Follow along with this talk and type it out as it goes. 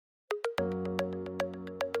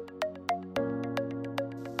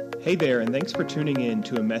Hey there, and thanks for tuning in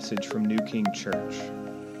to a message from New King Church.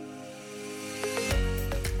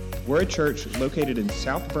 We're a church located in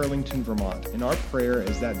South Burlington, Vermont, and our prayer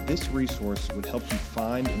is that this resource would help you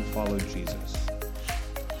find and follow Jesus.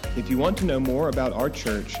 If you want to know more about our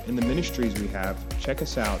church and the ministries we have, check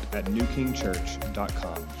us out at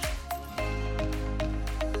newkingchurch.com.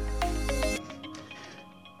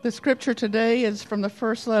 The scripture today is from the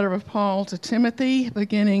first letter of Paul to Timothy,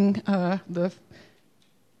 beginning the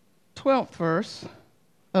 12th verse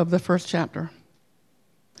of the first chapter.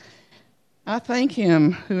 I thank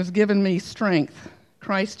him who has given me strength,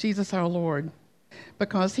 Christ Jesus our Lord,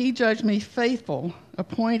 because he judged me faithful,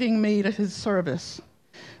 appointing me to his service.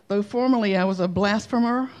 Though formerly I was a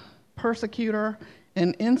blasphemer, persecutor,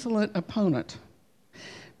 and insolent opponent,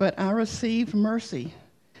 but I received mercy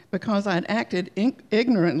because I'd acted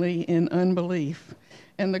ignorantly in unbelief.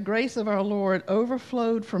 And the grace of our Lord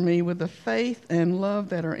overflowed for me with the faith and love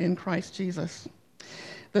that are in Christ Jesus.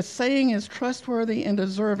 The saying is trustworthy and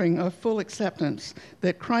deserving of full acceptance,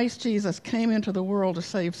 that Christ Jesus came into the world to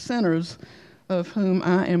save sinners, of whom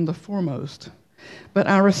I am the foremost. But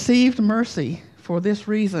I received mercy for this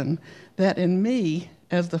reason, that in me,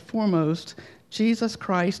 as the foremost, Jesus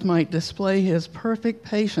Christ might display his perfect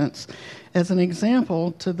patience as an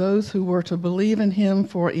example to those who were to believe in him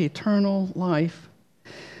for eternal life.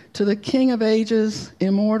 To the King of ages,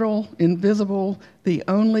 immortal, invisible, the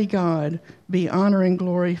only God, be honor and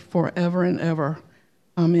glory forever and ever.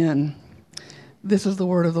 Amen. This is the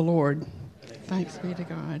word of the Lord. Thanks be to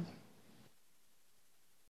God.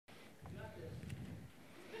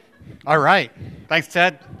 All right. Thanks,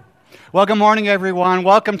 Ted. Well, good morning, everyone.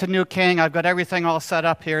 Welcome to New King. I've got everything all set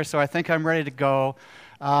up here, so I think I'm ready to go.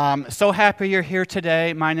 So happy you're here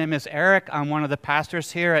today. My name is Eric. I'm one of the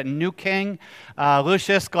pastors here at New King.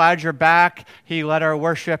 Lucius, glad you're back. He led our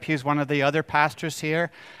worship. He's one of the other pastors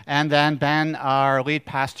here. And then Ben, our lead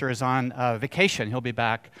pastor, is on vacation. He'll be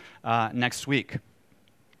back next week.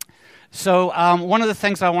 So one of the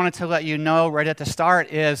things I wanted to let you know right at the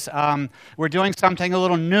start is we're doing something a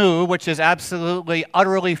little new, which is absolutely,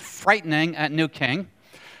 utterly frightening at New King.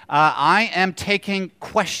 I am taking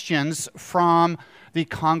questions from the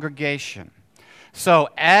congregation. So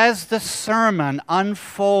as the sermon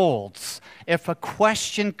unfolds, if a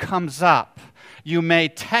question comes up, you may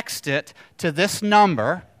text it to this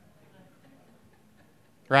number,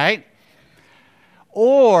 right?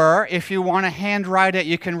 Or if you want to handwrite it,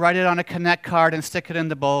 you can write it on a Connect card and stick it in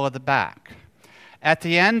the bowl at the back. At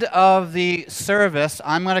the end of the service,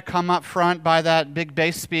 I'm going to come up front by that big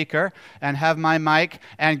bass speaker and have my mic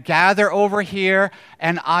and gather over here,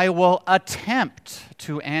 and I will attempt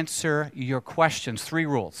to answer your questions. 3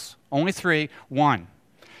 rules. Only 3. 1.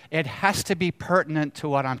 It has to be pertinent to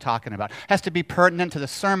what I'm talking about. It has to be pertinent to the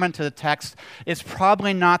sermon, to the text. It's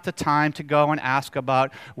probably not the time to go and ask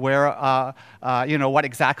about where, what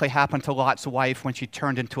exactly happened to Lot's wife when she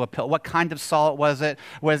turned into a pill. What kind of salt was it?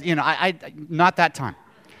 Not that time.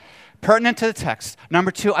 Pertinent to the text.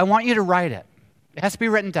 Number 2, I want you to write it. It has to be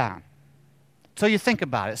written down. So you think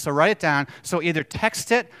about it. So write it down. So either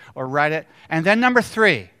text it or write it. And then number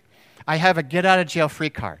 3, I have a get out of jail free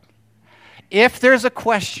card. If there's a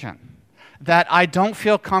question that I don't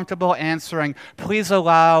feel comfortable answering, please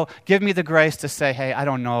give me the grace to say, hey, I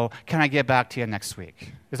don't know, can I get back to you next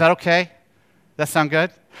week? Is that okay? That sound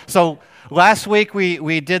good? So last week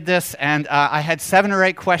we did this, and I had 7 or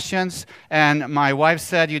 8 questions, and my wife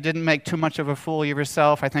said you didn't make too much of a fool of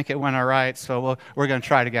yourself. I think it went all right, so we're going to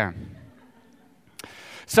try it again.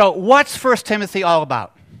 So what's 1 Timothy all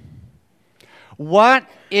about? What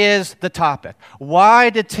is the topic? Why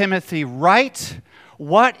did Timothy write?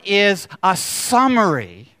 What is a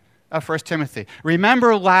summary of 1 Timothy?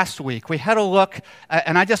 Remember last week, we had a look,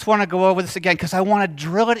 and I just want to go over this again because I want to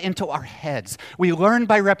drill it into our heads. We learn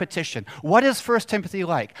by repetition. What is 1 Timothy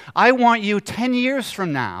like? I want you 10 years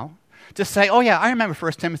from now to say, oh yeah, I remember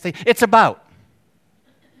 1 Timothy. It's about.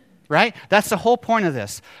 Right? That's the whole point of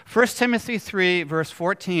this. 1 Timothy 3, verse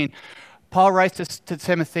 14, Paul writes to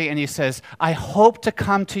Timothy, and he says, I hope to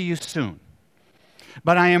come to you soon,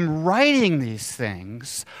 but I am writing these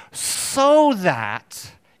things so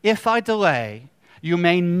that, if I delay, you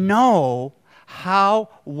may know how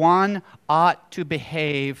one ought to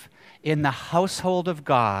behave in the household of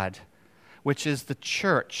God, which is the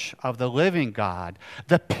church of the living God,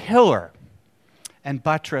 the pillar and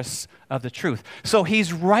buttress of the truth. So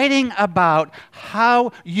he's writing about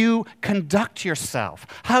how you conduct yourself,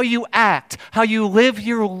 how you act, how you live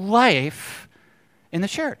your life in the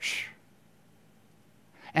church.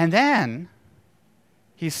 And then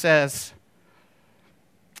he says,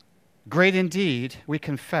 Great indeed, we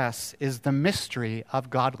confess, is the mystery of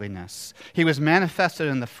godliness. He was manifested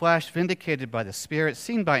in the flesh, vindicated by the Spirit,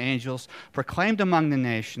 seen by angels, proclaimed among the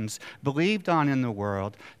nations, believed on in the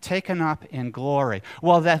world, taken up in glory.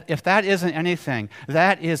 Well, if that isn't anything,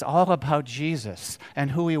 that is all about Jesus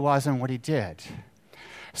and who he was and what he did.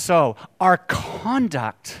 So our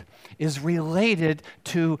conduct is related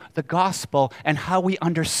to the gospel and how we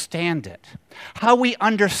understand it. How we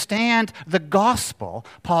understand the gospel,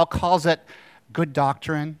 Paul calls it good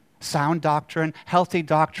doctrine, sound doctrine, healthy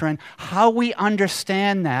doctrine. How we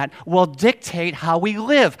understand that will dictate how we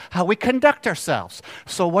live, how we conduct ourselves.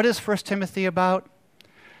 So what is 1 Timothy about?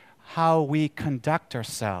 How we conduct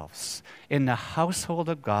ourselves in the household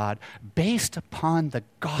of God based upon the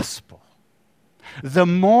gospel. The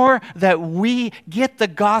more that we get the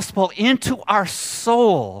gospel into our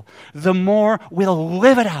soul, the more we'll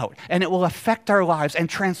live it out, and it will affect our lives and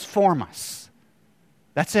transform us.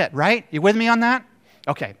 That's it, right? You with me on that?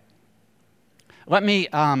 Okay. Let me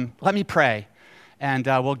pray, and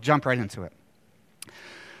we'll jump right into it.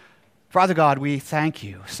 Father God, we thank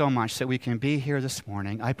you so much that we can be here this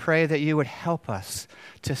morning. I pray that you would help us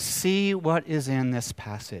to see what is in this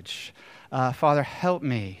passage. Father, help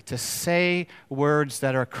me to say words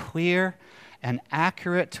that are clear and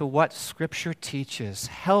accurate to what Scripture teaches.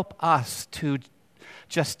 Help us to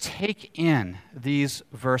just take in these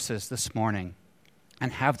verses this morning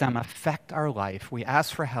and have them affect our life. We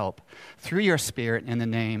ask for help through your Spirit in the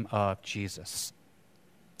name of Jesus.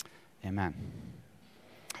 Amen.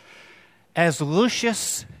 As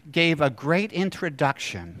Lucius gave a great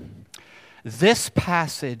introduction, this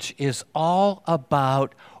passage is all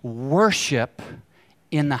about worship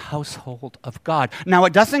in the household of God. Now,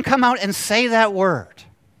 it doesn't come out and say that word.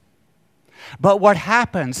 But what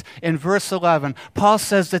happens in verse 11, Paul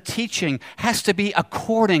says the teaching has to be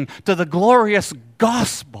according to the glorious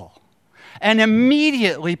gospel. And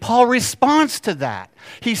immediately, Paul responds to that.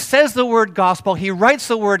 He says the word gospel, he writes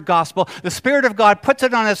the word gospel, the Spirit of God puts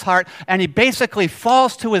it on his heart, and he basically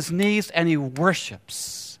falls to his knees and he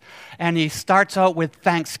worships. And he starts out with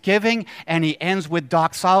thanksgiving, and he ends with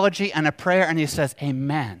doxology and a prayer, and he says,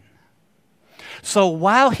 Amen. So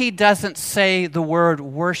while he doesn't say the word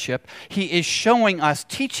worship, he is showing us,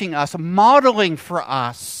 teaching us, modeling for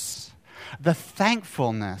us the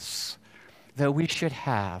thankfulness that we should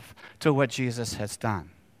have to what Jesus has done.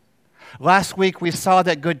 Last week we saw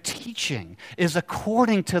that good teaching is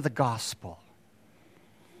according to the gospel.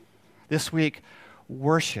 This week,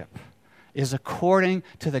 worship is according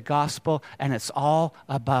to the gospel, and it's all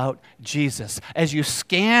about Jesus. As you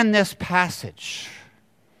scan this passage,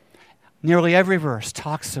 nearly every verse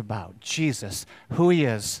talks about Jesus, who he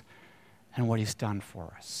is, and what he's done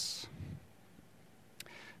for us.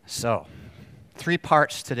 So, 3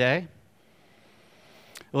 parts today.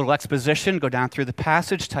 A little exposition, go down through the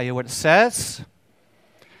passage, tell you what it says.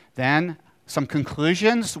 Then some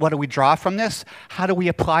conclusions. What do we draw from this? How do we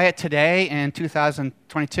apply it today in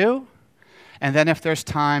 2022? And then if there's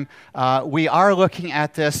time, we are looking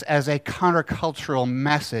at this as a countercultural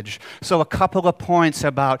message. So a couple of points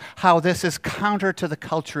about how this is counter to the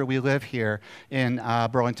culture we live here in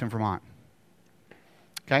Burlington, Vermont.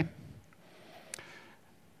 Okay?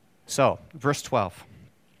 So, verse 12.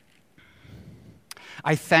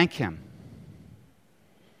 I thank him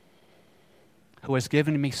who has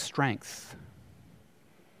given me strength,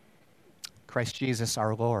 Christ Jesus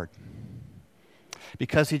our Lord,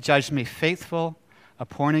 because he judged me faithful,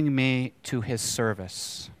 appointing me to his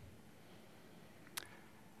service.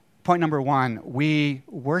 Point number 1, we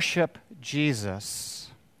worship Jesus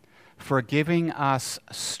for giving us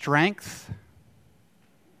strength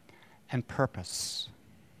and purpose.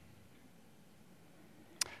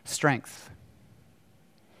 Strength.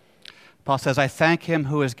 Paul says, I thank him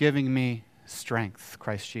who is giving me strength,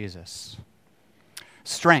 Christ Jesus.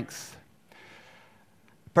 Strength,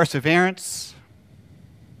 perseverance,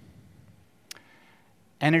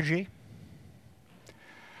 energy,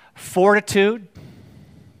 fortitude,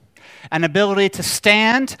 an ability to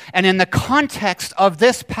stand, and in the context of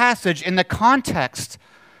this passage, in the context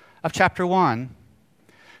of chapter 1,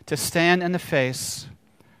 to stand in the face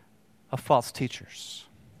of false teachers.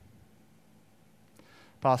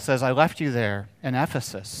 Paul says, I left you there in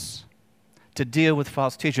Ephesus to deal with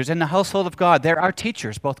false teachers. In the household of God, there are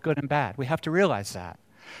teachers, both good and bad. We have to realize that.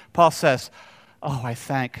 Paul says, oh, I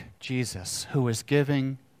thank Jesus who is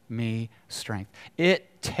giving me strength.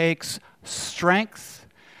 It takes strength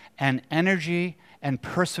and energy and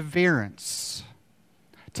perseverance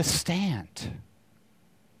to stand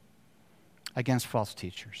against false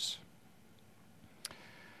teachers.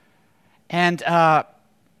 And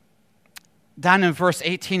down in verse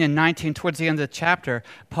 18 and 19, towards the end of the chapter,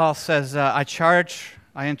 Paul says, I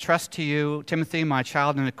entrust to you, Timothy, my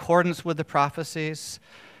child, in accordance with the prophecies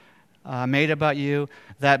made about you,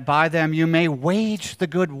 that by them you may wage the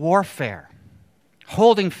good warfare,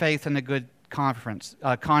 holding faith in a good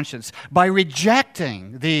conscience. By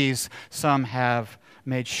rejecting these, some have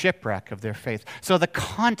made shipwreck of their faith. So the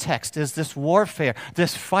context is this warfare,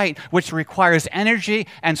 this fight, which requires energy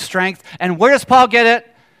and strength. And where does Paul get it?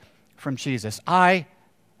 From Jesus. I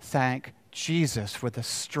thank Jesus for the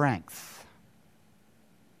strength.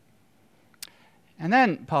 And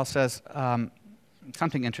then Paul says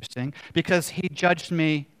something interesting, because he judged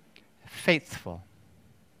me faithful.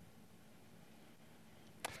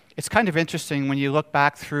 It's kind of interesting when you look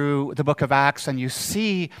back through the book of Acts and you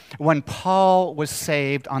see when Paul was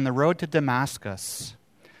saved on the road to Damascus,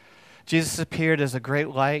 Jesus appeared as a great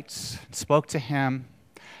light, spoke to him,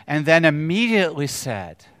 and then immediately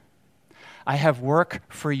said, I have work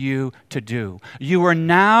for you to do. You are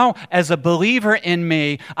now, as a believer in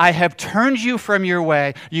me, I have turned you from your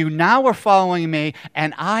way. You now are following me,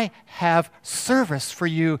 and I have service for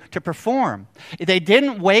you to perform. They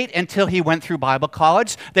didn't wait until he went through Bible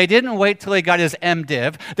college. They didn't wait till he got his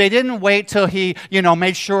MDiv. They didn't wait till he,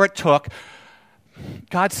 made sure it took.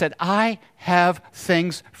 God said, I have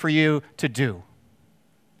things for you to do.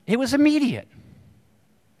 It was immediate.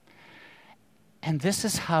 And this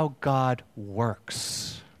is how God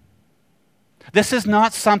works. This is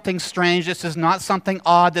not something strange. This is not something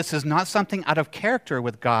odd. This is not something out of character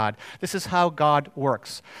with God. This is how God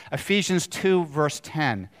works. Ephesians 2, verse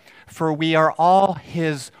 10. For we are all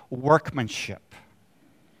his workmanship,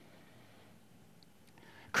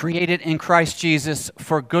 created in Christ Jesus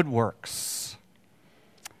for good works,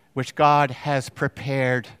 which God has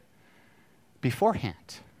prepared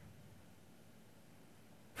beforehand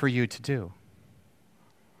for you to do.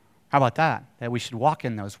 How about that? That we should walk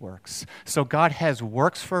in those works. So God has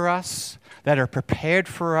works for us that are prepared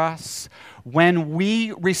for us. When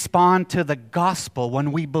we respond to the gospel,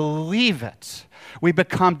 when we believe it, we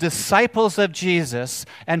become disciples of Jesus.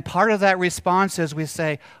 And part of that response is we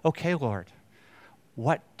say, okay, Lord,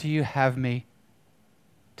 what do you have me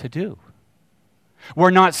to do?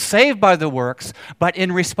 We're not saved by the works, but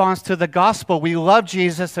in response to the gospel, we love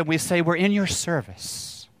Jesus and we say, we're in your service.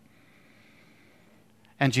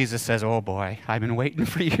 And Jesus says, oh boy, I've been waiting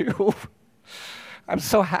for you. I'm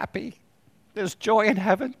so happy. There's joy in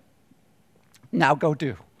heaven. Now go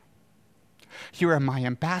do. You are my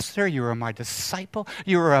ambassador. You are my disciple.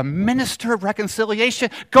 You are a minister of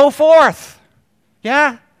reconciliation. Go forth.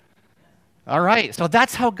 Yeah? All right. So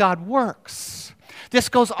that's how God works. This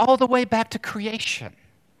goes all the way back to creation.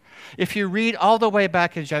 If you read all the way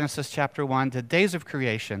back in Genesis chapter 1, the days of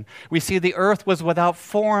creation, we see the earth was without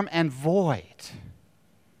form and void.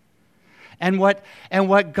 And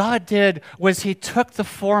what God did was he took the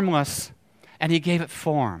formless and he gave it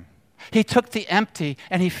form. He took the empty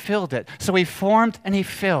and he filled it. So he formed and he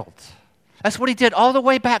filled. That's what he did all the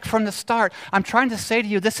way back from the start. I'm trying to say to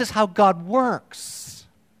you, this is how God works.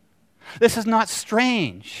 This is not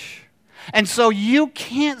strange. And so you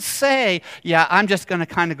can't say, yeah, I'm just going to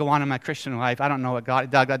kind of go on in my Christian life. I don't know what God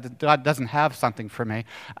doesn't have something for me.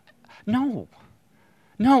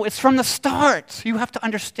 No, it's from the start. You have to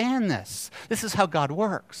understand this. This is how God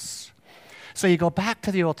works. So you go back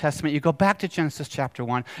to the Old Testament, you go back to Genesis chapter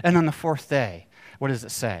 1, and on the fourth day, what does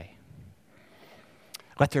it say?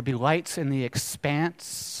 Let there be lights in the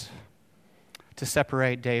expanse to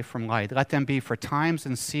separate day from light. Let them be for times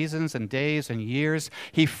and seasons and days and years.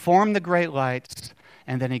 He formed the great lights,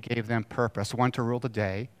 and then he gave them purpose. One to rule the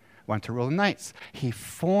day, one to rule the nights. He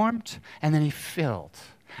formed, and then he filled.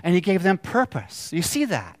 And he gave them purpose. You see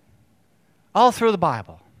that all through the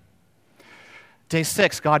Bible. Day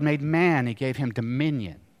 6, God made man. He gave him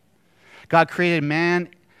dominion. God created man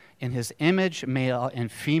in his image, male and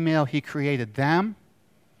female. He created them.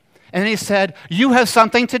 And then he said, you have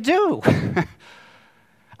something to do.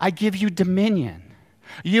 I give you dominion.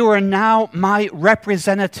 You are now my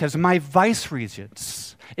representatives, my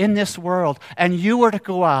vice-regents in this world. And you are to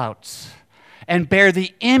go out and bear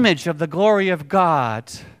the image of the glory of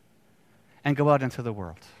God and go out into the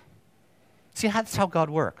world. See, that's how God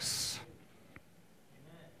works.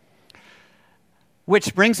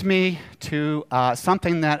 Which brings me to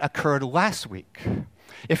something that occurred last week.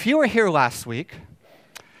 If you were here last week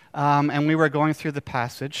and we were going through the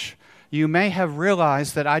passage, you may have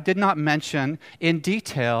realized that I did not mention in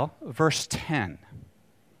detail verse 10.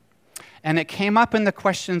 And it came up in the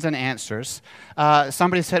questions and answers.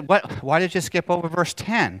 Somebody said, why did you skip over verse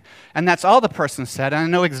 10? And that's all the person said, and I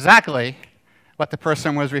know exactly what the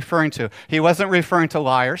person was referring to. He wasn't referring to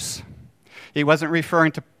liars. He wasn't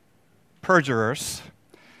referring to perjurers.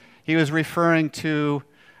 He was referring to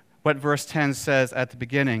what verse 10 says at the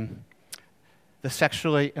beginning, the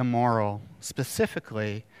sexually immoral,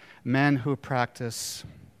 specifically men who practice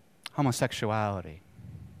homosexuality.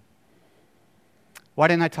 Why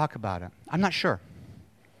didn't I talk about it? I'm not sure,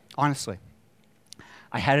 honestly.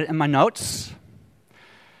 I had it in my notes,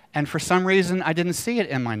 and for some reason I didn't see it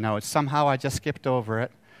in my notes. Somehow I just skipped over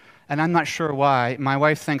it, and I'm not sure why. My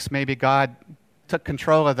wife thinks maybe God took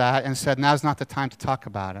control of that and said, now's not the time to talk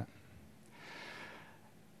about it.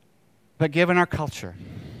 But given our culture,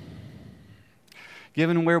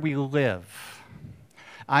 given where we live,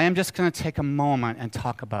 I am just going to take a moment and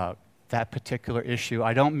talk about that particular issue.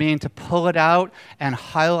 I don't mean to pull it out and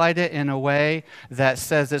highlight it in a way that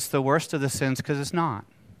says it's the worst of the sins, because it's not.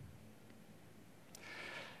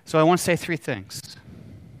 So I want to say three things.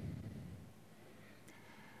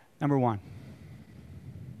 Number one,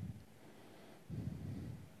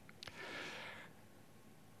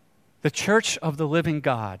 the Church of the Living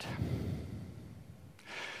God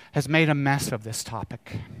has made a mess of this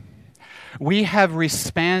topic. We have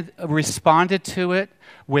responded to it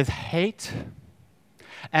with hate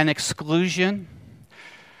and exclusion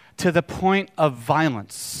to the point of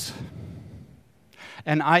violence.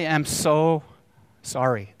 And I am so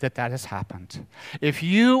sorry that that has happened. If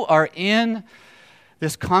you are in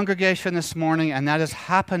this congregation this morning and that has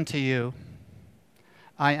happened to you,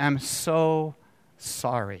 I am so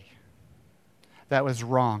sorry. That was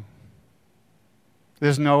wrong.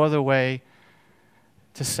 There's no other way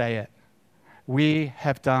to say it. We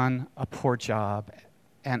have done a poor job,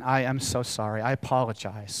 and I am so sorry. I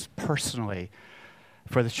apologize personally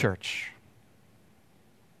for the church.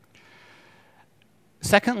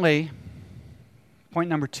 Secondly, point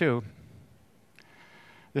number two,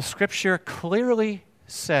 the Scripture clearly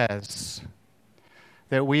says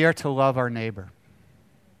that we are to love our neighbor.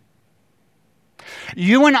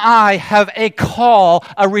 You and I have a call,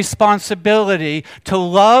 a responsibility to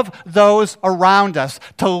love those around us,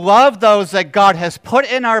 to love those that God has put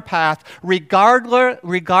in our path,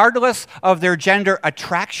 regardless of their gender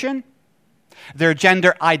attraction, their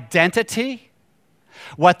gender identity,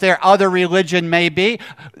 what their other religion may be.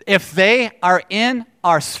 If they are in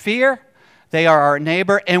our sphere, they are our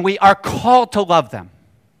neighbor, and we are called to love them.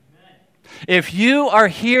 If you are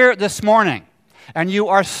here this morning and you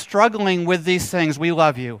are struggling with these things, we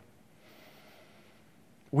love you.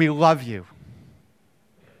 We love you.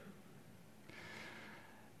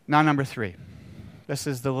 Now, number three. This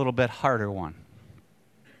is the little bit harder one.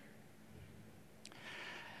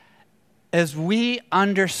 As we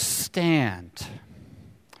understand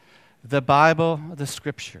the Bible, the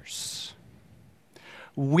Scriptures,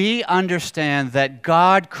 we understand that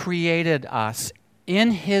God created us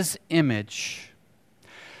in His image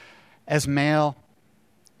as male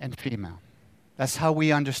and female. That's how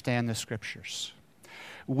we understand the Scriptures.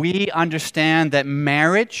 We understand that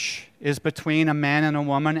marriage is between a man and a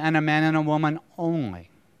woman and a woman only.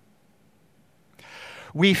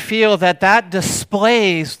 We feel that that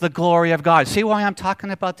displays the glory of God. See why I'm talking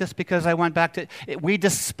about this? Because I went back to it. We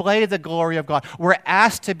display the glory of God. We're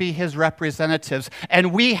asked to be His representatives,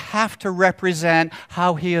 and we have to represent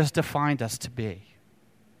how He has defined us to be.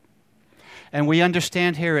 And we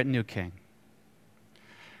understand here at New King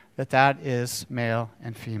that that is male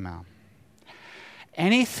and female.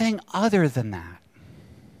 Anything other than that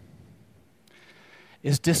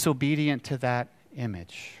is disobedient to that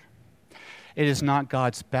image. It is not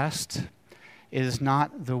God's best. It is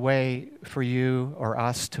not the way for you or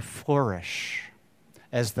us to flourish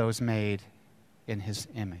as those made in His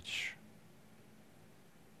image.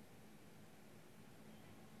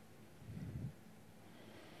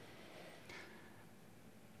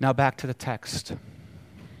 Now back to the text.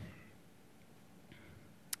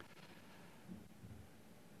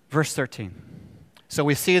 Verse 13. So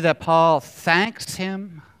we see that Paul thanks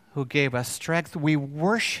Him who gave us strength. We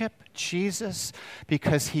worship Jesus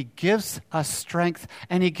because He gives us strength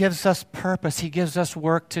and He gives us purpose. He gives us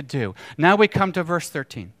work to do. Now we come to verse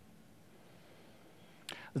 13.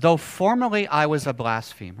 Though formerly I was a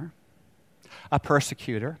blasphemer, a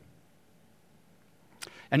persecutor,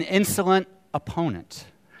 an insolent opponent,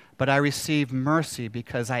 but I received mercy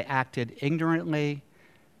because I acted ignorantly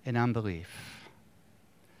in unbelief.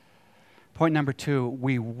 Point number two,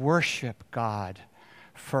 we worship God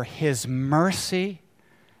for His mercy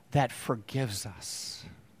that forgives us.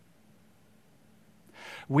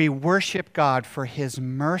 We worship God for His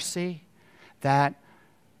mercy that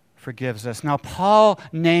forgives us. Now, Paul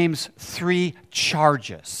names three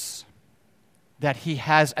charges. that he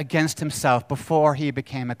has against himself before he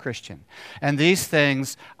became a Christian. And these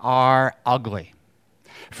things are ugly.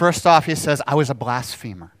 First off, he says, I was a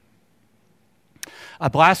blasphemer. A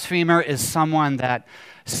blasphemer is someone that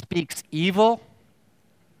speaks evil,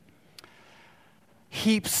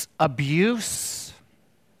 heaps abuse,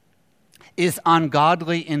 is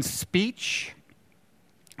ungodly in speech,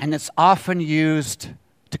 and it's often used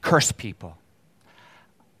to curse people.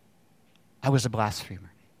 I was a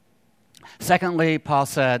blasphemer. Secondly, Paul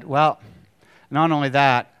said, well, not only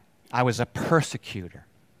that, I was a persecutor.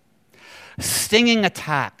 Stinging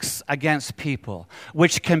attacks against people,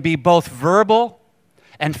 which can be both verbal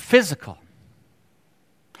and physical.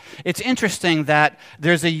 It's interesting that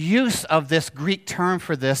there's a use of this Greek term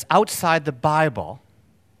for this outside the Bible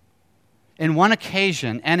in one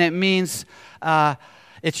occasion, and it means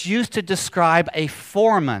it's used to describe a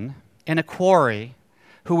foreman in a quarry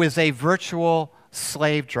who is a virtual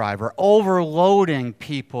slave driver, overloading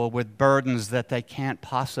people with burdens that they can't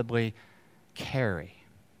possibly carry.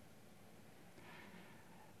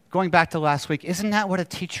 Going back to last week, isn't that what a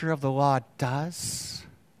teacher of the law does?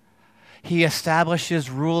 He establishes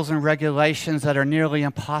rules and regulations that are nearly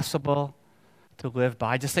impossible to live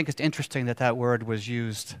by. I just think it's interesting that that word was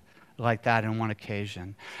used like that on one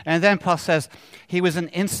occasion. And then Paul says he was an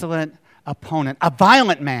insolent opponent. A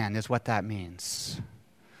violent man is what that means.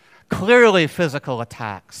 Clearly physical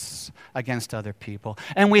attacks against other people.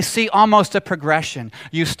 And we see almost a progression.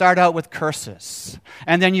 You start out with curses,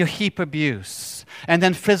 and then you heap abuse, and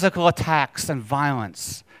then physical attacks and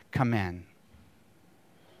violence come in.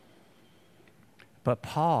 But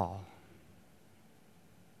Paul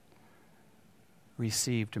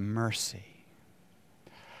received mercy.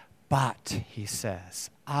 But, he says,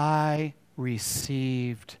 I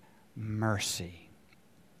received mercy.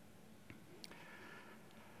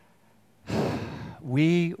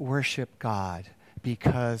 We worship God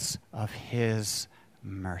because of his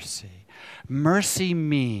mercy. Mercy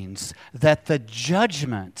means that the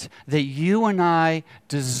judgment that you and I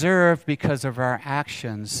deserve because of our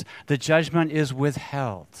actions, the judgment is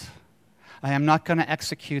withheld. I am not going to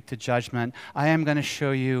execute the judgment. I am going to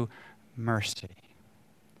show you mercy.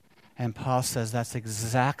 And Paul says that's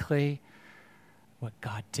exactly what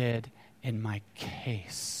God did in my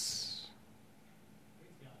case.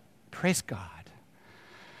 Praise God.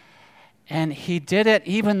 And he did it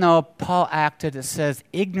even though Paul acted, it says,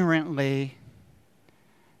 ignorantly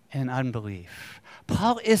in unbelief.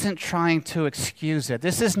 Paul isn't trying to excuse it.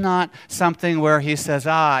 This is not something where he says,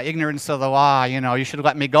 ignorance of the law, you should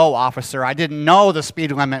let me go, officer. I didn't know the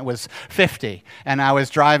speed limit was 50 and I was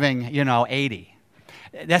driving, 80.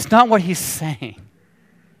 That's not what he's saying.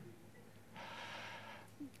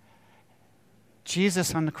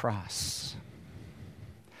 Jesus on the cross.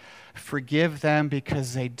 Forgive them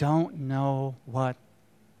because they don't know what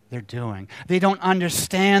they're doing. They don't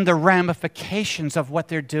understand the ramifications of what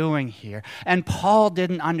they're doing here. And Paul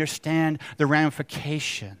didn't understand the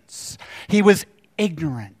ramifications. He was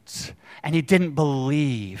ignorant and he didn't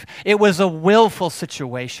believe. It was a willful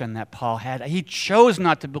situation that Paul had. He chose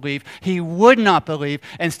not to believe. He would not believe.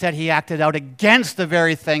 Instead, he acted out against the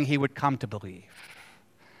very thing he would come to believe.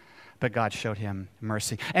 But God showed him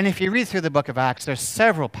mercy. And if you read through the book of Acts, there's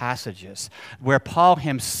several passages where Paul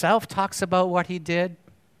himself talks about what he did.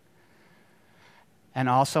 And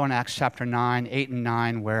also in Acts chapter 9, 8 and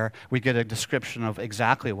 9, where we get a description of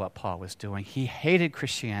exactly what Paul was doing. He hated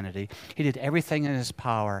Christianity. He did everything in his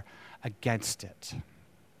power against it.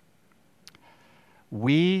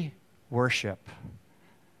 We worship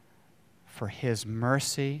for his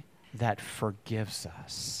mercy that forgives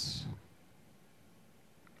us.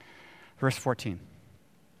 Verse 14.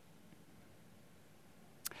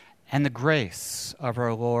 And the grace of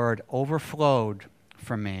our Lord overflowed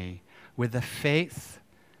for me with the faith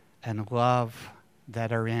and love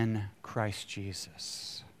that are in Christ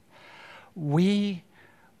Jesus. We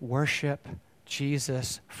worship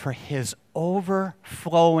Jesus for his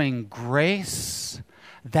overflowing grace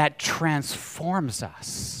that transforms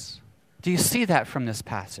us. Do you see that from this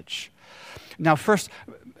passage? Now, first,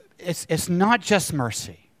 it's not just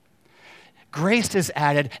mercy. Grace is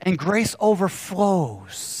added, and grace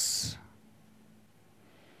overflows.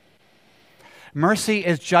 Mercy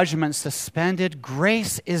is judgment suspended.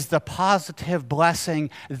 Grace is the positive blessing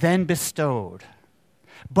then bestowed.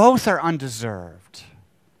 Both are undeserved.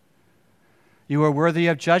 You are worthy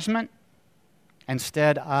of judgment.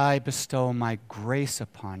 Instead, I bestow my grace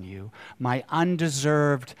upon you, my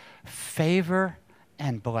undeserved favor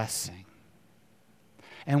and blessing.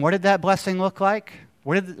 And what did that blessing look like?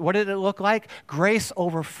 What did it look like? Grace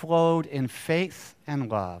overflowed in faith and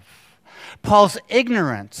love. Paul's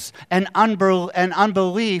ignorance and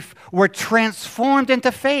unbelief were transformed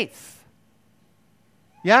into faith.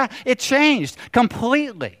 Yeah, it changed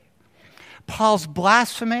completely. Paul's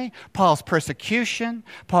blasphemy, Paul's persecution,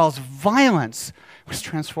 Paul's violence was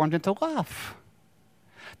transformed into love.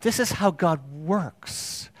 This is how God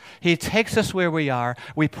works. He takes us where we are.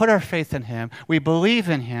 We put our faith in Him. We believe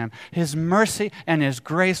in Him. His mercy and His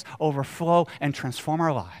grace overflow and transform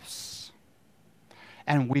our lives.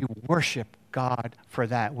 And we worship God for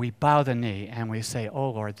that. We bow the knee and we say, "Oh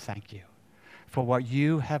Lord, thank you for what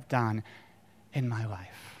you have done in my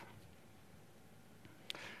life."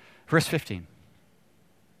 Verse 15.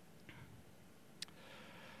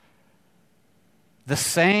 The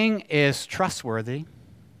saying is trustworthy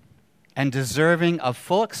and deserving of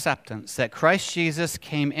full acceptance that Christ Jesus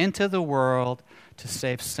came into the world to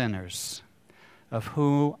save sinners, of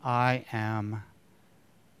whom I am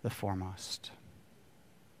the foremost.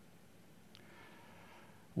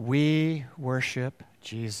 We worship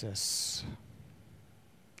Jesus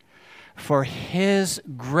for His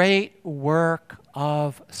great work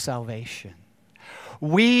of salvation.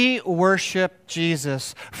 We worship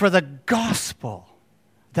Jesus for the gospel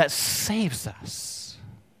that saves us.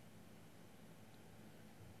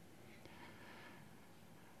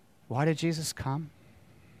 Why did Jesus come?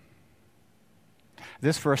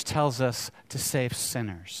 This verse tells us to save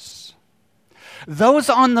sinners. Those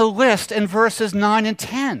on the list in verses 9 and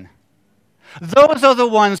 10, those are the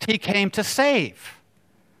ones He came to save.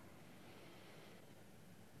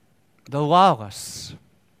 The lawless,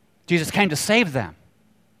 Jesus came to save them.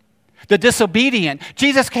 The disobedient,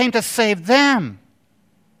 Jesus came to save them.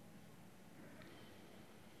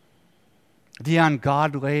 The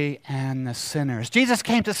ungodly and the sinners, Jesus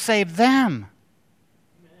came to save them.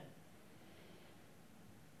 Amen.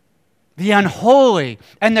 The unholy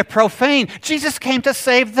and the profane, Jesus came to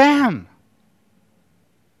save them.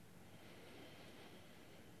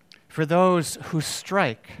 For those who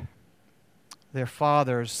strike their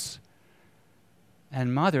fathers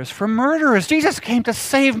and mothers, for murderers, Jesus came to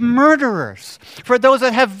save murderers. For those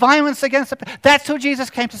that have violence against them, that's who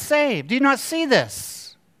Jesus came to save. Do you not see this?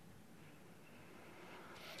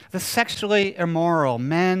 The sexually immoral,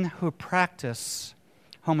 men who practice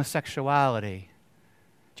homosexuality,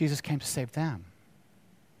 Jesus came to save them.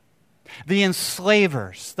 The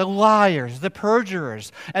enslavers, the liars, the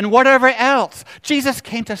perjurers, and whatever else, Jesus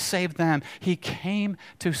came to save them. He came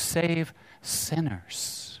to save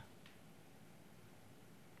sinners.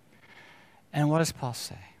 And what does Paul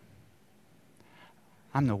say?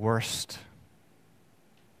 I'm the worst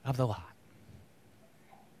of the lot.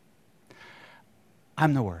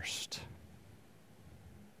 I'm the worst.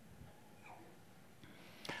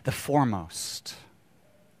 The foremost.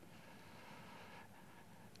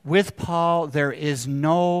 With Paul, there is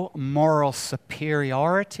no moral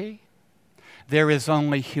superiority. There is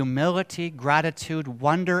only humility, gratitude,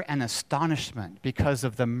 wonder, and astonishment because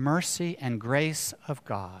of the mercy and grace of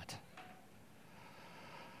God.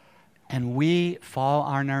 And we fall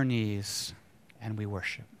on our knees and we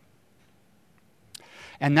worship.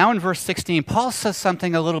 And now in verse 16, Paul says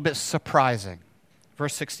something a little bit surprising.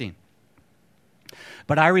 Verse 16.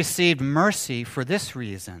 But I received mercy for this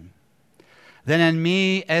reason, that in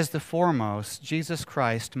me as the foremost, Jesus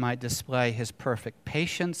Christ might display His perfect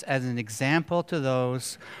patience as an example to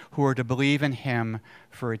those who are to believe in Him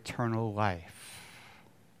for eternal life.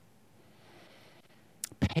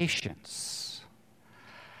 Patience.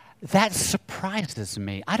 That surprises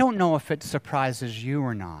me. I don't know if it surprises you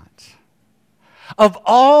or not. Of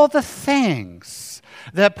all the things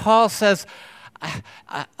that Paul says,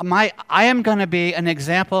 I am going to be an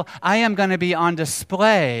example, I am going to be on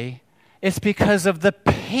display, it's because of the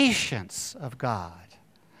patience of God.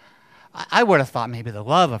 I would have thought maybe the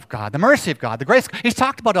love of God, the mercy of God, the grace. He's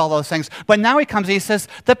talked about all those things, but now he comes and he says,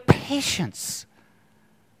 the patience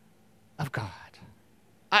of God.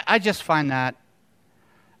 I just find that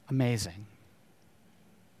amazing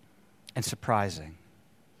and surprising.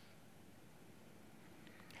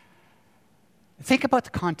 Think about the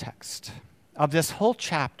context of this whole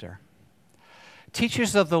chapter.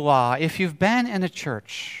 Teachers of the law, if you've been in a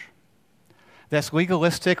church that's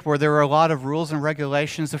legalistic, where there are a lot of rules and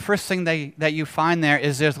regulations, the first thing that you find there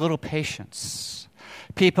is there's little patience.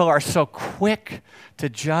 People are so quick to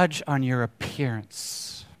judge on your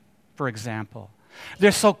appearance, for example.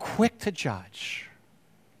 They're so quick to judge.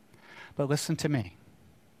 But listen to me.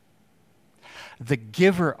 The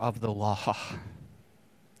giver of the law,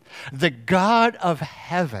 the God of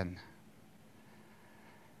heaven,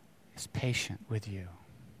 is patient with you.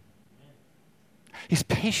 He's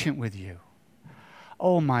patient with you.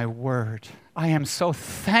 Oh, my word. I am so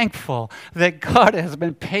thankful that God has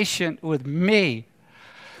been patient with me.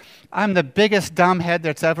 I'm the biggest dumbhead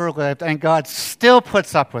that's ever lived, and God still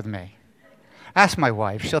puts up with me. Ask my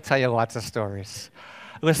wife. She'll tell you lots of stories.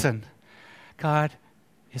 Listen, God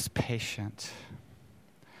is patient.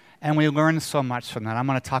 And we learn so much from that. I'm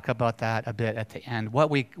going to talk about that a bit at the end, what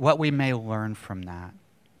we may learn from that.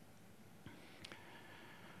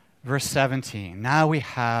 Verse 17, now we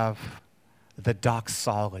have the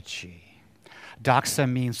doxology. Doxa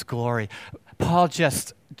means glory. Paul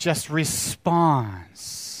just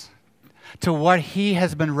responds to what he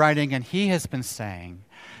has been writing and he has been saying.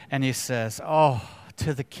 And he says, oh,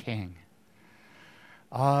 to the King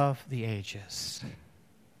of the ages,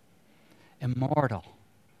 immortal,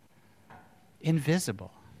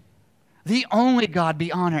 invisible, the only God,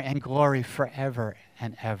 be honor and glory forever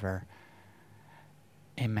and ever.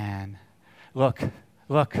 Amen. Look,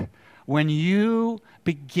 when you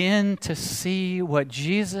begin to see what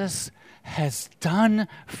Jesus has done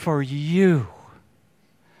for you,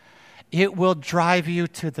 it will drive you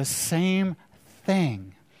to the same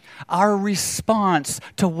thing. Our response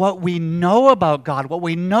to what we know about God, what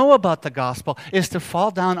we know about the gospel, is to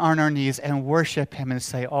fall down on our knees and worship him and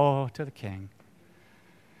say, oh, to the King.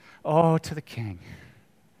 Oh, to the King.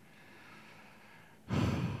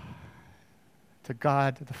 To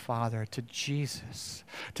God the Father, to Jesus,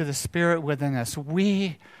 to the Spirit within us,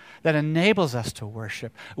 that enables us to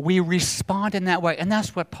worship. We respond in that way, and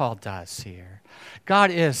that's what Paul does here.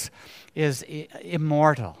 God is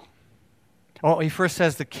immortal. Oh, he first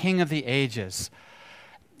says the King of the ages.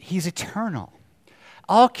 He's eternal.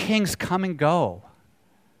 All kings come and go.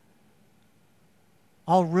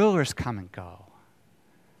 All rulers come and go.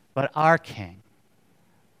 But our King,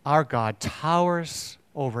 our God, towers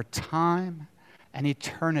over time and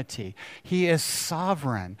eternity. He is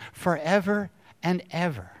sovereign forever and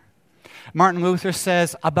ever. Martin Luther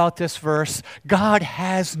says about this verse, God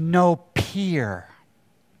has no peer.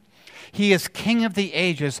 He is King of the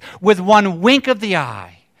ages. With one wink of the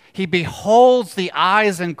eye, he beholds the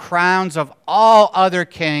eyes and crowns of all other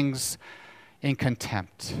kings in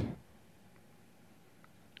contempt.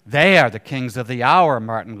 They are the kings of the hour,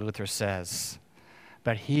 Martin Luther says,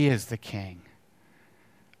 but he is the King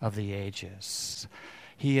of the ages.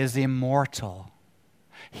 He is immortal.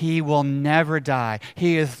 He will never die.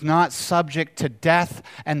 He is not subject to death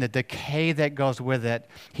and the decay that goes with it.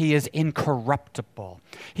 He is incorruptible.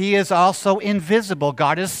 He is also invisible.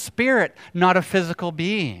 God is spirit, not a physical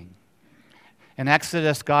being. In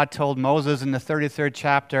Exodus, God told Moses in the 33rd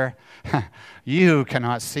chapter, you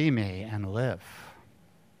cannot see me and live.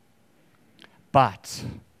 But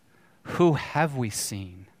who have we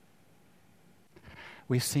seen?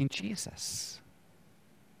 We've seen Jesus.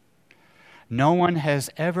 No one has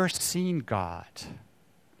ever seen God.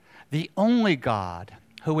 The only God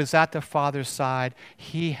who is at the Father's side,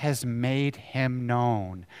 he has made him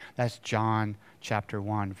known. That's John chapter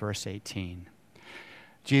 1, verse 18.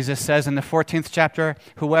 Jesus says in the 14th chapter,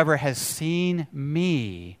 whoever has seen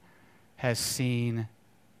me has seen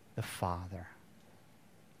the Father.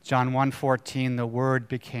 John 1:14, the Word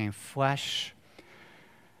became flesh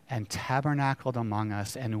and tabernacled among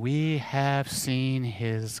us, and we have seen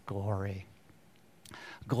his glory.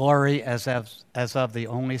 Glory as of the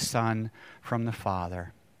only Son from the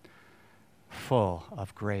Father, full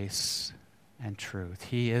of grace and truth.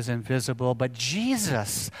 He is invisible, but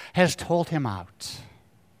Jesus has told him out.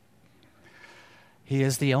 He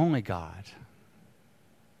is the only God.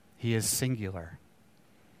 He is singular.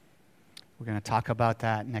 We're going to talk about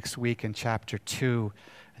that next week in chapter 2.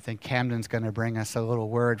 I think Camden's going to bring us a little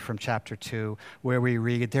word from chapter 2 where we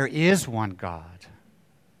read, there is one God.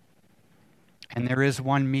 And there is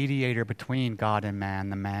one mediator between God and man,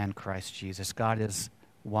 the man Christ Jesus. God is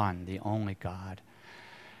one, the only God.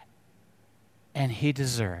 And he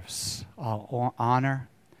deserves all honor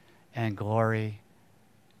and glory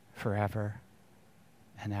forever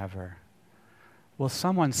and ever. Will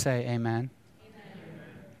someone say amen?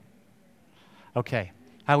 Okay,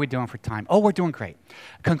 how are we doing for time? Oh, we're doing great.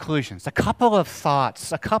 Conclusions. A couple of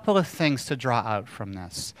thoughts, a couple of things to draw out from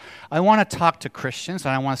this. I want to talk to Christians,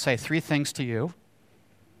 and I want to say 3 things to you.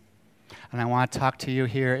 And I want to talk to you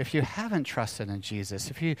here. If you haven't trusted in Jesus,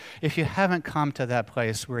 if you haven't come to that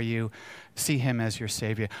place where you see him as your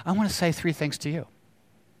Savior, I want to say 3 things to you.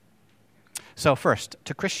 So first,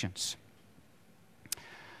 to Christians.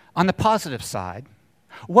 On the positive side,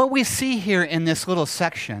 what we see here in this little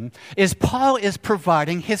section is Paul is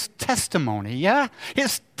providing his testimony,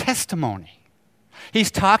 His testimony.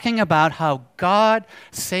 He's talking about how God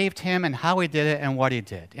saved him and how he did it and what he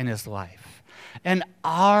did in his life. And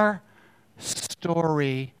our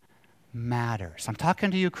story matters. I'm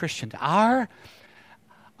talking to you, Christians. Our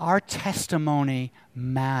testimony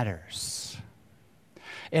matters.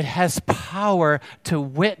 It has power to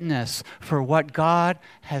witness for what God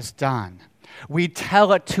has done. We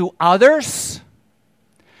tell it to others,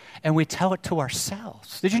 and we tell it to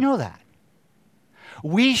ourselves. Did you know that?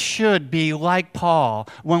 We should be like Paul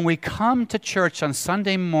when we come to church on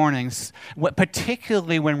Sunday mornings,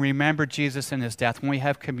 particularly when we remember Jesus and his death, when we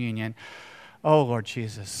have communion. Oh, Lord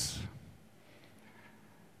Jesus,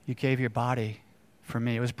 you gave your body for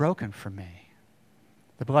me. It was broken for me.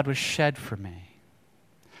 The blood was shed for me.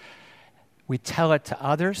 We tell it to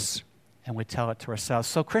others, and we tell it to ourselves.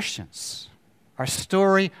 So, Christians, our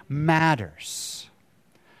story matters.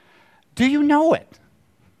 Do you know it?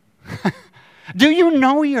 Do you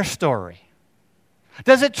know your story?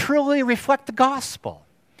 Does it truly reflect the gospel?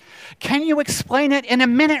 Can you explain it in a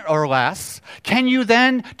minute or less? Can you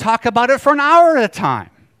then talk about it for an hour at a time?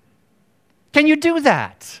 Can you do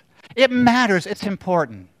that? It matters. It's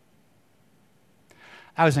important.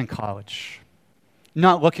 I was in college,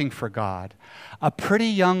 not looking for God. A pretty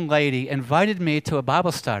young lady invited me to a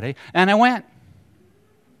Bible study, and I went.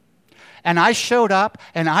 And I showed up,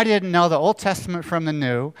 and I didn't know the Old Testament from the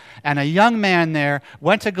New. And a young man there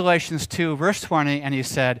went to Galatians 2, verse 20, and he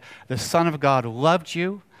said, the Son of God loved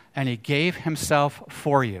you, and he gave himself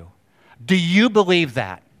for you. Do you believe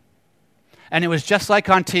that? And it was just like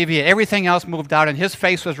on TV. Everything else moved out, and his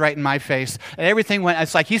face was right in my face. And everything went,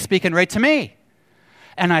 it's like he's speaking right to me.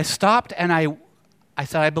 And I stopped, and I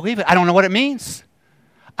said, I believe it. I don't know what it means.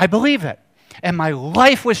 I believe it. And my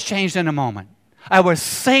life was changed in a moment. I was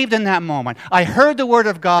saved in that moment. I heard the word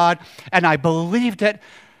of God, and I believed it.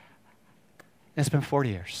 It's been 40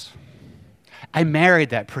 years. I married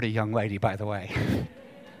that pretty young lady, by the way.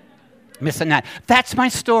 Missing that. That's my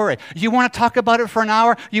story. You want to talk about it for an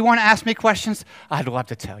hour? You want to ask me questions? I'd love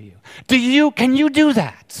to tell you. Can you do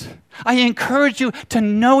that? I encourage you to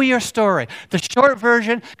know your story. The short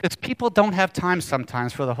version, because people don't have time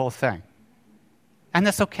sometimes for the whole thing. And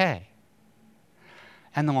that's okay.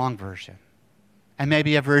 And the long version. And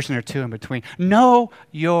maybe a version or two in between. Know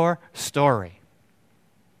your story.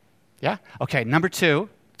 Yeah? Okay, number 2,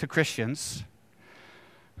 to Christians.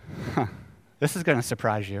 This is going to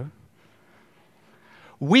surprise you.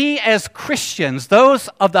 We as Christians, those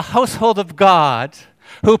of the household of God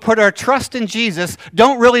who put our trust in Jesus,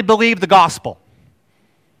 don't really believe the gospel.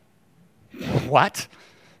 What?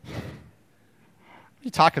 What are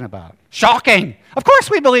you talking about? Shocking! Of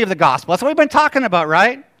course we believe the gospel. That's what we've been talking about,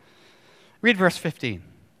 right? Read verse 15.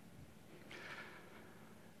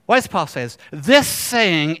 What does Paul say? This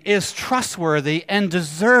saying is trustworthy and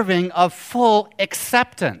deserving of full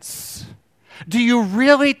acceptance. Do you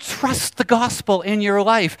really trust the gospel in your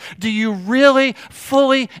life? Do you really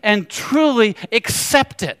fully and truly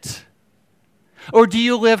accept it? Or do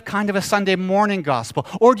you live kind of a Sunday morning gospel?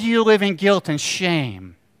 Or do you live in guilt and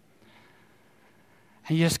shame?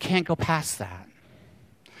 And you just can't go past that.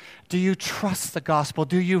 Do you trust the gospel?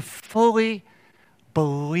 Do you fully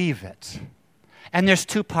believe it? And there's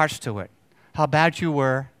 2 parts to it. How bad you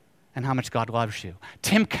were and how much God loves you.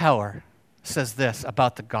 Tim Keller says this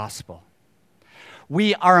about the gospel.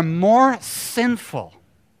 We are more sinful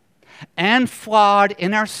and flawed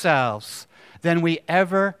in ourselves than we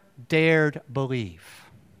ever dared believe.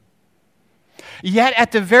 Yet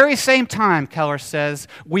at the very same time, Keller says,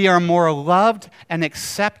 we are more loved and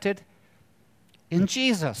accepted in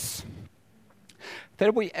Jesus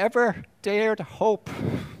than we ever dared hope.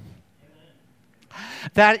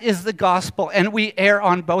 That is the gospel, and we err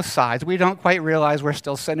on both sides. We don't quite realize we're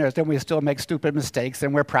still sinners, and we still make stupid mistakes,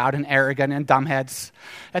 and we're proud and arrogant and dumbheads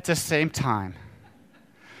at the same time.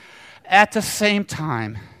 At the same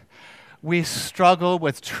time, we struggle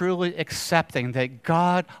with truly accepting that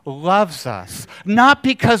God loves us, not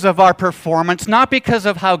because of our performance, not because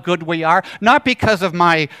of how good we are, not because of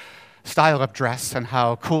my style of dress and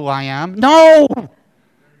how cool I am. No!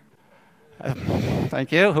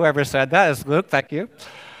 Thank you. Whoever said that is Luke. Thank you.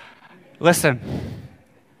 Listen.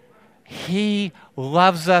 He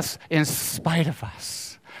loves us in spite of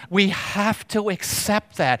us. We have to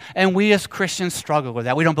accept that. And we as Christians struggle with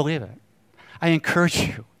that. We don't believe it. I encourage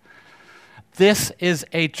you. This is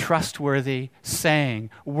a trustworthy saying,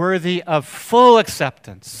 worthy of full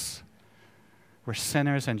acceptance. We're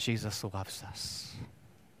sinners and Jesus loves us.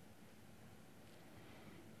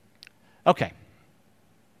 Okay.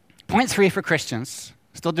 Point 3 for Christians,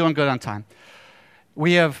 still doing good on time.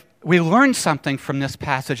 We learned something from this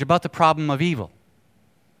passage about the problem of evil.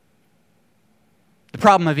 The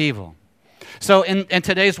problem of evil. So in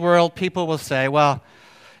today's world, people will say, well,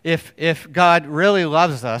 if God really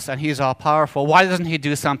loves us and he's all-powerful, why doesn't he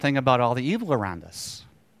do something about all the evil around us?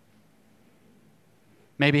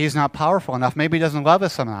 Maybe he's not powerful enough. Maybe he doesn't love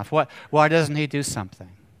us enough. Why doesn't he do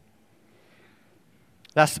something?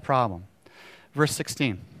 That's the problem. Verse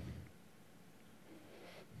 16.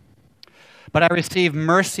 But I receive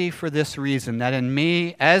mercy for this reason, that in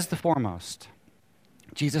me, as the foremost,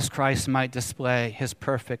 Jesus Christ might display his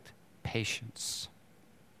perfect patience.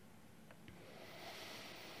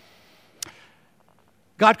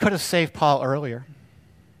 God could have saved Paul earlier.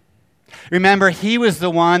 Remember, he was the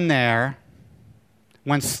one there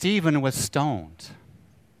when Stephen was stoned.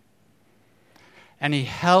 And he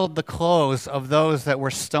held the clothes of those that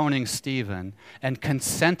were stoning Stephen and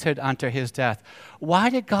consented unto his death.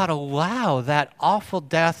 Why did God allow that awful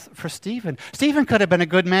death for Stephen? Stephen could have been a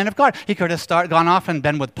good man of God. He could have gone off and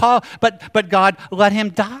been with Paul, but God let him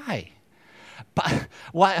die. But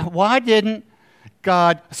why didn't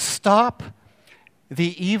God stop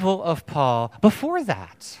the evil of Paul before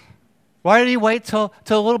that? Why did he wait till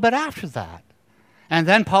a little bit after that? And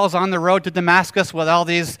then Paul's on the road to Damascus with all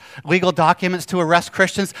these legal documents to arrest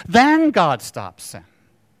Christians. Then God stops him.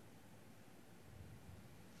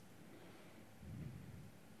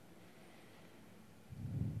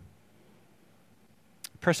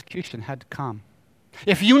 Persecution had to come.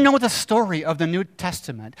 If you know the story of the New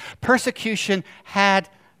Testament, persecution had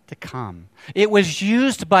to come. It was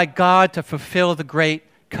used by God to fulfill the Great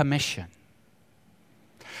Commission.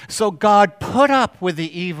 So God put up with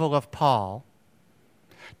the evil of Paul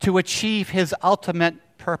to achieve his ultimate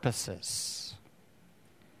purposes.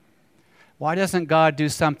 Why doesn't God do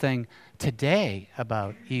something today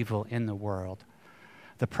about evil in the world?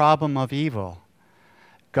 The problem of evil,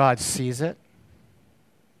 God sees it.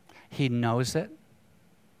 He knows it.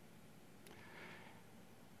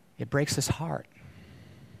 It breaks his heart.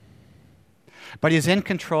 But he's in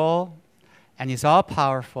control, and he's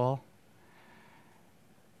all-powerful,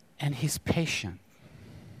 and he's patient.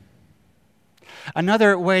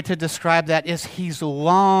 Another way to describe that is he's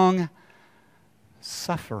long-suffering.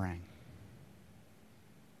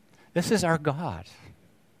 This is our God.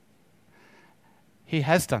 He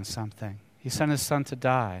has done something. He sent his son to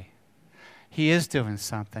die. He is doing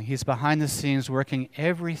something. He's behind the scenes working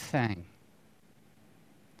everything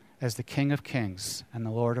as the King of Kings and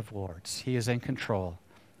the Lord of Lords. He is in control.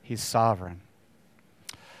 He's sovereign.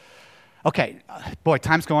 Okay, boy,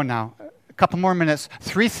 time's going now. A couple more minutes.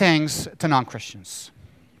 3 things to non-Christians.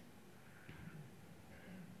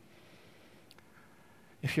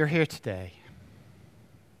 If you're here today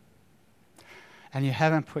and you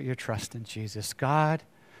haven't put your trust in Jesus, God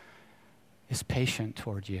is patient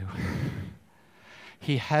toward you.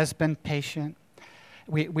 He has been patient.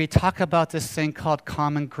 We talk about this thing called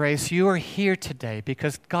common grace. You are here today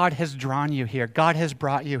because God has drawn you here. God has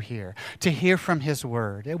brought you here to hear from his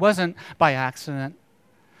word. It wasn't by accident.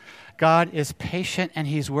 God is patient, and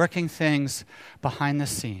he's working things behind the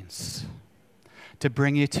scenes to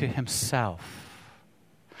bring you to himself.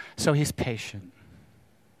 So he's patient.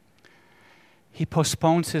 He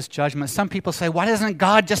postpones his judgment. Some people say, why doesn't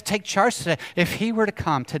God just take charge today? If he were to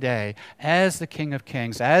come today as the King of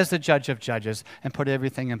Kings, as the Judge of Judges, and put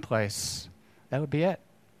everything in place, that would be it.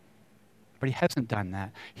 But he hasn't done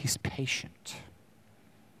that. He's patient.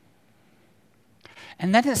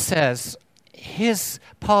 And then it says,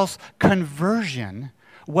 Paul's conversion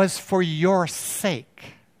was for your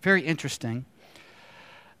sake. Very interesting.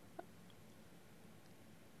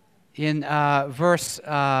 In verse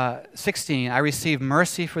 16, I receive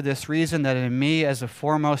mercy for this reason, that in me, as the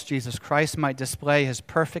foremost, Jesus Christ might display his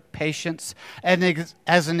perfect patience and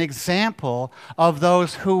as an example of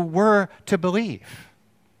those who were to believe.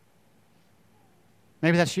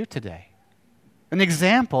 Maybe that's you today. An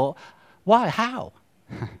example. Why? How?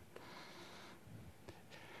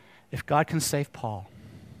 If God can save Paul,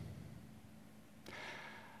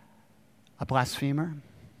 a blasphemer,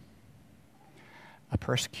 a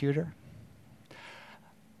persecutor,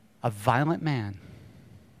 a violent man,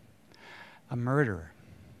 a murderer,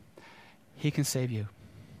 he can save you.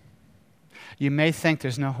 You may think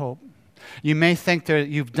there's no hope. You may think that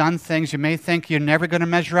you've done things. You may think you're never going to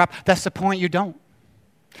measure up. That's the point. You don't.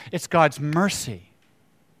 It's God's mercy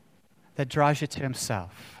that draws you to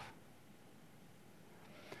himself.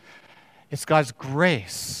 It's God's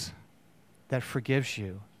grace that forgives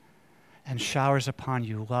you and showers upon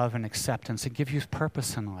you love and acceptance and gives you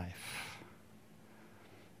purpose in life.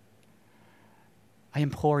 I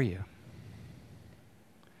implore you.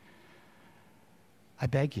 I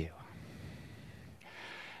beg you.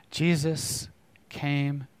 Jesus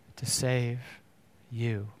came to save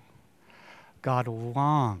you. God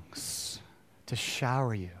longs to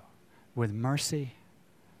shower you with mercy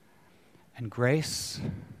and grace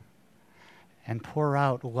and pour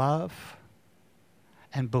out love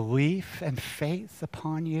and belief and faith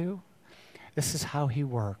upon you. This is how he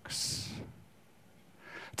works.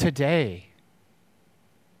 Today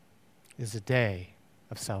is a day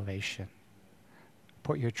of salvation.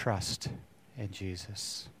 Put your trust in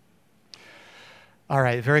Jesus. All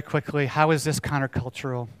right, very quickly, how is this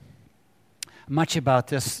countercultural? Much about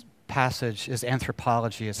this passage is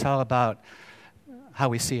anthropology. It's all about how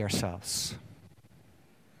we see ourselves.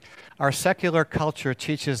 Our secular culture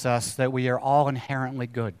teaches us that we are all inherently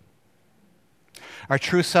good. Our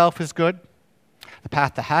true self is good. The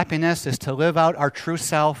path to happiness is to live out our true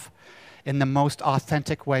self in the most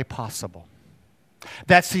authentic way possible.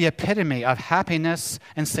 That's the epitome of happiness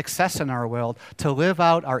and success in our world, to live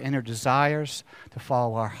out our inner desires, to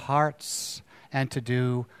follow our hearts, and to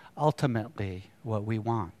do ultimately what we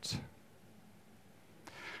want.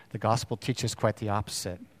 The gospel teaches quite the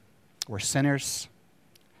opposite. We're sinners.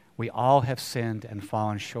 We all have sinned and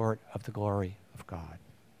fallen short of the glory of God.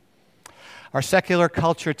 Our secular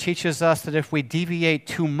culture teaches us that if we deviate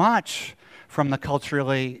too much from the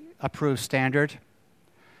culturally approved standard,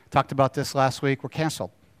 talked about this last week, we're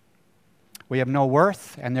canceled. We have no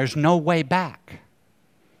worth, and there's no way back.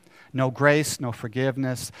 No grace, no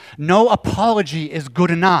forgiveness, no apology is good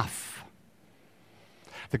enough.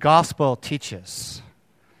 The gospel teaches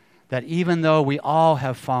that even though we all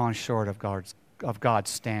have fallen short of God's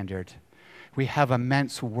standard, we have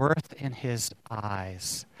immense worth in his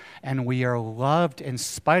eyes, and we are loved in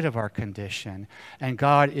spite of our condition, and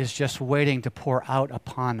God is just waiting to pour out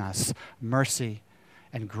upon us mercy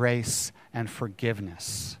and grace and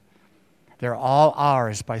forgiveness. They're all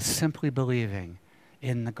ours by simply believing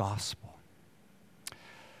in the gospel.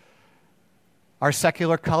 Our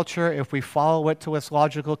secular culture, if we follow it to its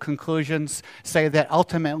logical conclusions, say that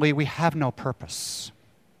ultimately we have no purpose.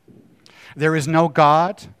 There is no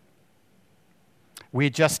God. We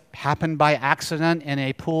just happened by accident in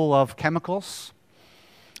a pool of chemicals,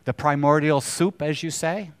 the primordial soup, as you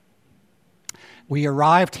say. We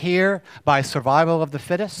arrived here by survival of the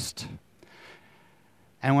fittest.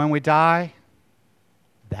 And when we die,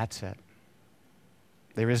 that's it.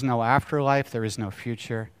 There is no afterlife. There is no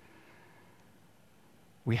future.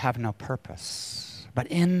 We have no purpose. But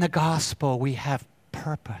in the gospel, we have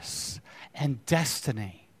purpose and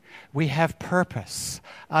destiny. We have purpose.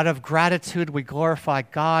 Out of gratitude, we glorify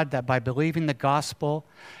God that by believing the gospel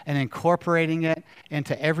and incorporating it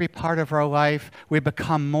into every part of our life, we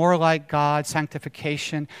become more like God,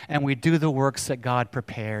 sanctification, and we do the works that God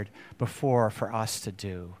prepared before for us to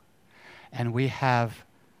do. And we have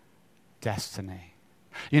destiny.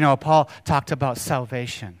 You know, Paul talked about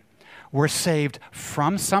salvation. We're saved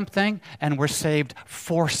from something, and we're saved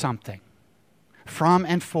for something. From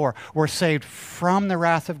and for. We're saved from the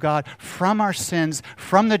wrath of God, from our sins,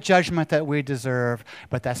 from the judgment that we deserve.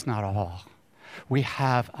 But that's not all. We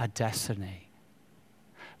have a destiny.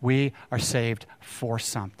 We are saved for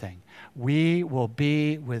something. We will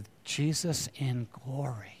be with Jesus in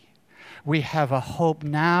glory. We have a hope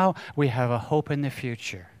now. We have a hope in the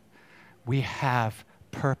future. We have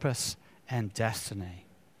purpose and destiny.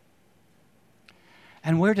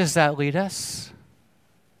 And where does that lead us?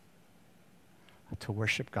 To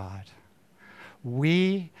worship God.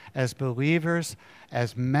 We, as believers,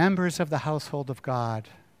 as members of the household of God,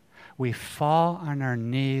 we fall on our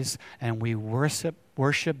knees and we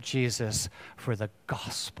worship Jesus for the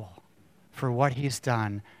gospel, for what he's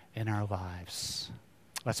done in our lives.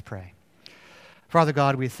 Let's pray. Father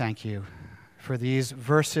God, we thank you for these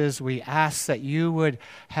verses. We ask that you would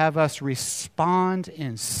have us respond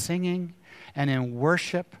in singing and in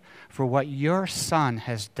worship for what your Son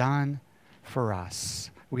has done for us.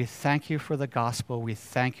 We thank you for the gospel. We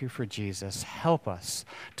thank you for Jesus. Help us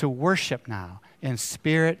to worship now in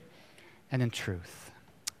spirit and in truth.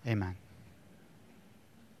 Amen.